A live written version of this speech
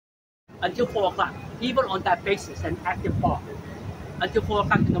until 4 o'clock, even on that basis, an active bar, until 4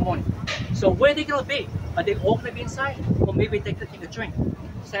 o'clock in the morning. So where are they going to be? Are they all going to be inside? Or maybe they could take a drink,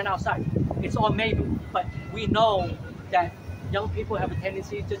 stand outside. It's all maybe. But we know that young people have a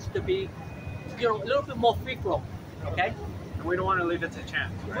tendency just to be, a little bit more free flow, okay? And we don't want to leave it to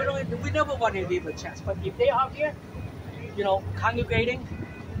chance, right? We never want to leave a chance. But if they are here, congregating,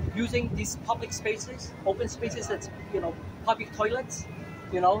 using these public spaces, open spaces that's, public toilets,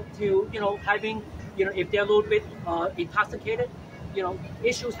 to, having, if they're a little bit intoxicated,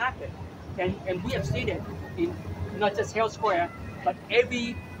 issues happen. And we have seen it in not just Hale Square, but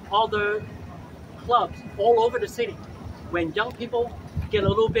every other clubs all over the city. When young people get a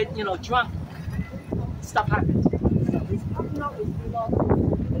little bit, drunk, stuff happens.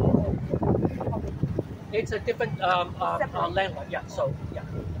 It's a different landlord, yeah. So yeah.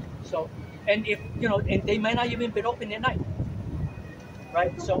 So and if and they may not even be open at night,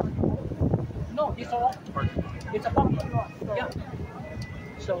 right? So no, it's all it's a parking lot. Yeah.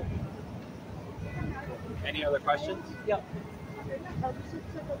 So any other questions? Yeah.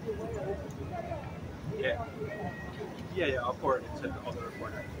 Yeah, I'll forward it to the other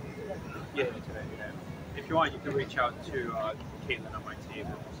reporter. Yeah, today. Yeah. If you want, you can reach out to Caitlin on my team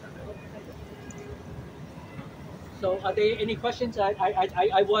and we'll send it. So are there any questions?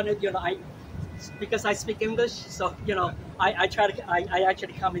 I wanted, because I speak English, so I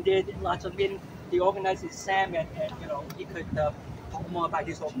actually commandeered lots of meetings. The organizer is Sam, and he could talk more about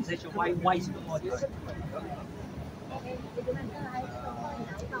this organization. Why is it more this?